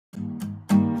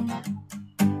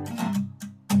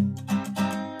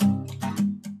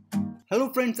Hello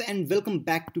friends and welcome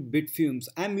back to Bitfumes.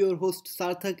 I'm your host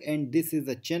Sarthak and this is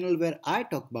a channel where I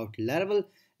talk about Laravel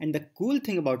and the cool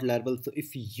thing about Laravel. So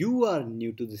if you are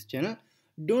new to this channel,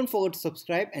 don't forget to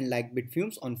subscribe and like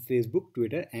Bitfumes on Facebook,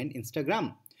 Twitter and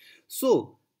Instagram.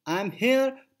 So I'm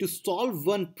here to solve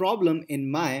one problem in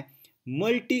my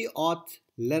Multi Auth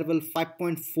Laravel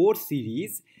 5.4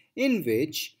 series in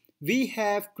which we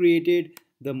have created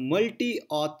the Multi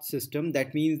Auth system,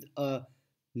 that means a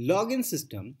login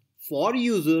system for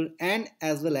user and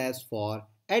as well as for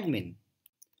admin.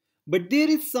 But there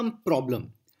is some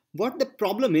problem. What the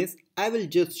problem is, I will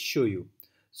just show you.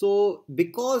 So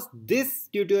because this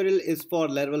tutorial is for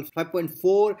Laravel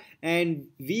 5.4 and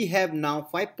we have now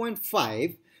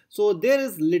 5.5, so there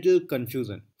is little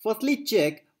confusion. Firstly,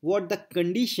 check what the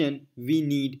condition we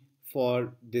need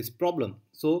for this problem.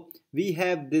 So we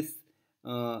have this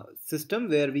system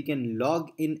where we can log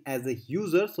in as a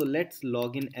user. So let's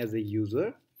log in as a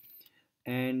user.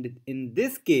 And in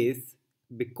this case,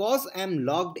 because I'm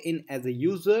logged in as a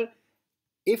user,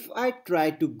 if I try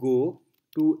to go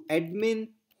to admin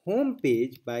home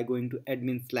page by going to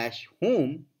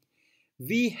admin/home,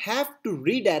 we have to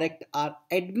redirect our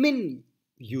admin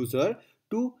user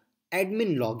to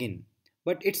admin login.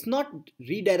 But it's not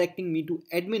redirecting me to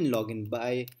admin login.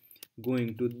 By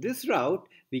going to this route,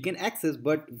 we can access,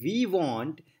 but we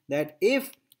want that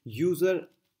if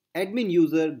admin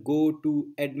user go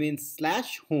to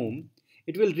admin/home,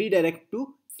 it will redirect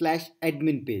to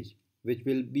 /admin page, which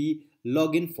will be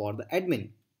login for the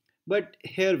admin. But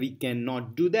here we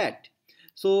cannot do that.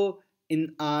 So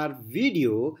in our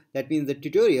video, that means the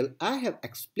tutorial, I have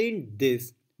explained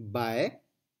this by,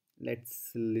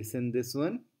 let's listen this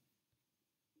one.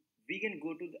 We can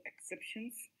go to the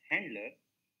exceptions handler,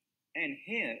 and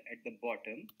here at the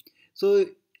bottom, so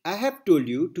I have told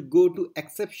you to go to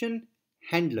exception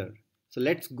handler. So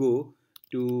let's go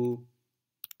to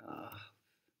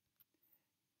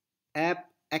app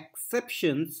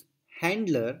exceptions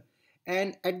handler,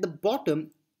 and at the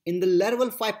bottom in the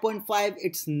Laravel 5.5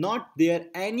 it's not there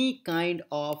any kind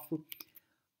of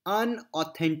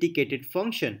unauthenticated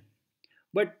function,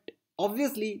 but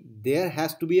obviously there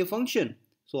has to be a function.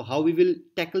 So how we will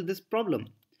tackle this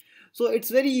problem? So it's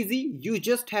very easy. You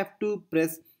just have to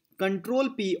press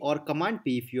Ctrl P or Command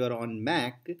P if you are on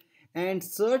Mac and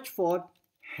search for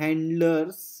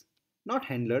handlers, not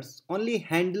handlers, only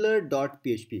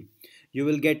handler.php. You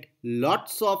will get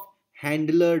lots of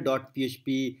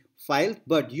handler.php files,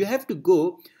 but you have to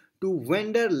go to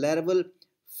vendor Laravel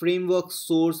framework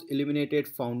source illuminated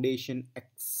foundation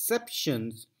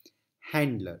exceptions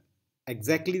handler.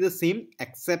 Exactly the same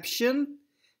exception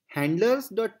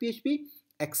handlers.php,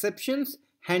 exceptions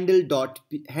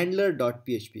handler.php.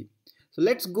 So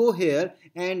let's go here,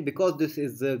 and because this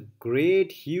is a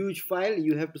great huge file,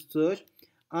 you have to search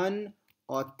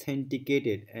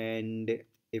unauthenticated, and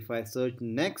if I search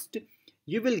next,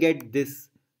 you will get this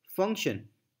function.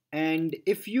 And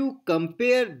if you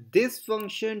compare this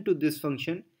function to this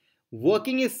function,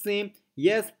 working is same,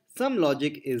 yes, some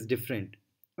logic is different.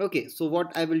 Okay, so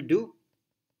what I will do,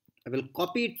 I will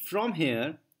copy it from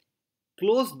here,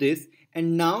 close this,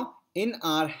 and now in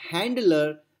our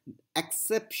handler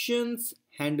exceptions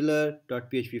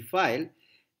handler.php file,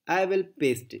 I will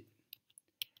paste it.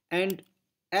 And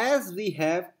as we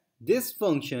have this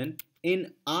function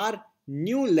in our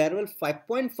new Laravel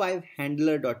 5.5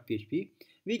 handler.php,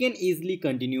 we can easily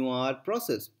continue our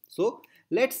process. So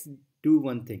let's do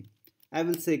one thing. I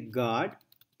will say guard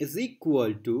is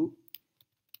equal to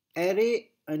array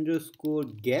underscore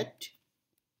get,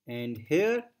 and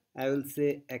here I will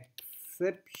say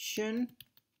exception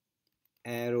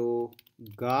arrow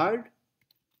guard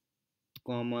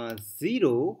comma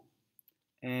 0,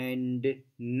 and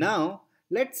now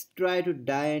let's try to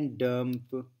die and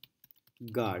dump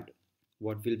guard.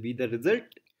 What will be the result?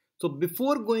 So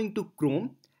before going to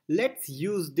Chrome, let's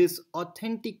use this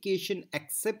authentication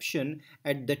exception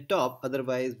at the top,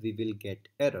 otherwise we will get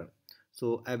error.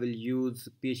 So I will use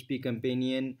PHP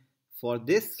companion for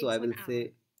this. So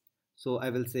I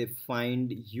will say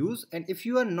find use, and if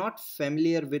you are not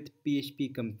familiar with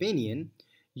PHP companion,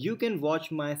 you can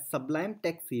watch my Sublime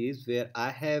Text series where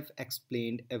I have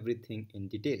explained everything in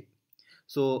detail.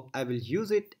 So I will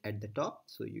use it at the top,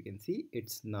 so you can see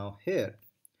it's now here.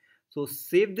 So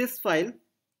save this file.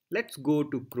 Let's go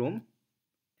to Chrome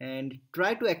and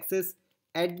try to access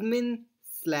admin/home.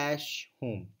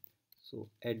 So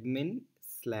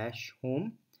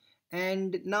admin/home,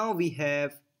 and now we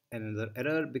have another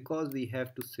error because we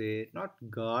have to say not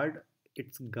guard,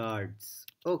 it's guards.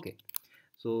 Okay,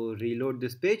 so reload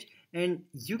this page and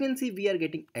you can see we are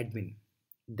getting admin.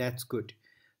 That's good.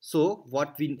 So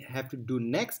what we have to do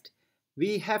next,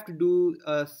 we have to do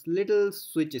a little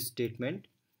switch statement.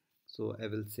 So I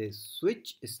will say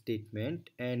switch statement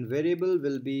and variable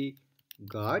will be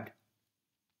guard,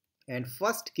 and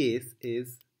first case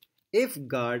is if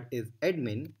guard is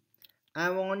admin, I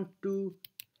want to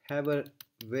have a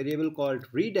variable called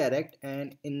redirect,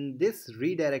 and in this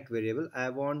redirect variable I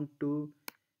want to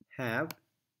have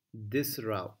this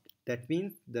route. That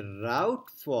means the route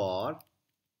for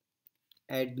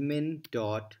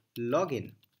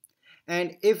admin.login.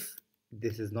 And if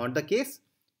this is not the case,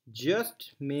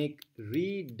 just make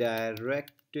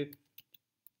redirect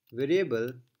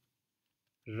variable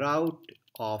route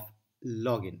of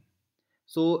login.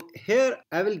 So here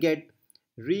I will get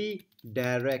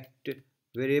redirect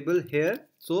variable here.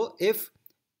 So if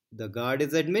the guard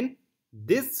is admin,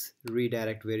 this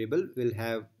redirect variable will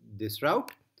have this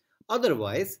route,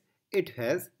 otherwise it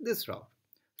has this route.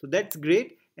 So that's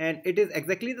great, and it is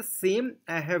exactly the same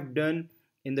I have done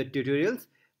in the tutorials.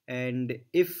 And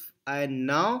if I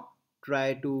now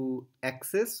try to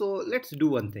access, so let's do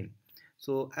one thing.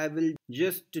 So I will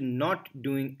just not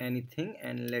doing anything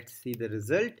and let's see the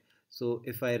result. So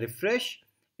if I refresh,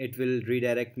 it will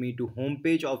redirect me to home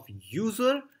page of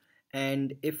user,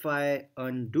 and if I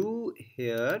undo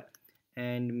here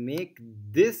and make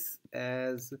this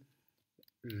as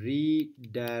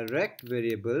redirect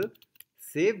variable,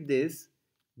 save this,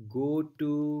 go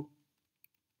to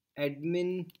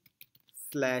admin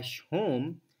slash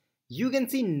home, you can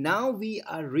see now we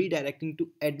are redirecting to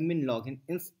admin login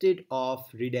instead of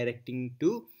redirecting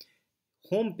to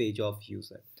home page of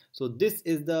user. So this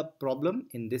is the problem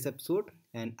in this episode,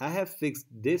 and I have fixed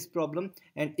this problem.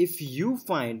 And if you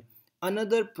find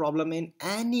another problem in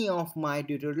any of my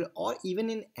tutorial or even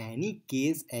in any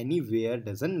case anywhere,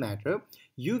 doesn't matter,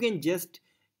 you can just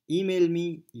email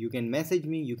me, you can message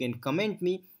me, you can comment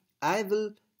me. I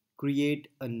will create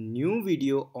a new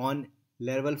video on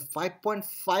Laravel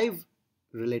 5.5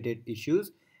 related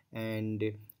issues, and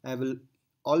I will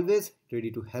always ready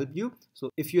to help you.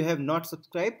 So if you have not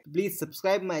subscribed, please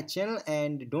subscribe my channel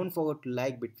and don't forget to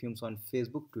like Bitfumes on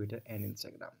Facebook, Twitter and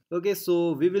Instagram. Okay,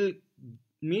 so we will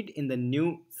meet in the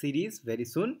new series very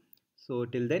soon. So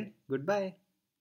till then, goodbye.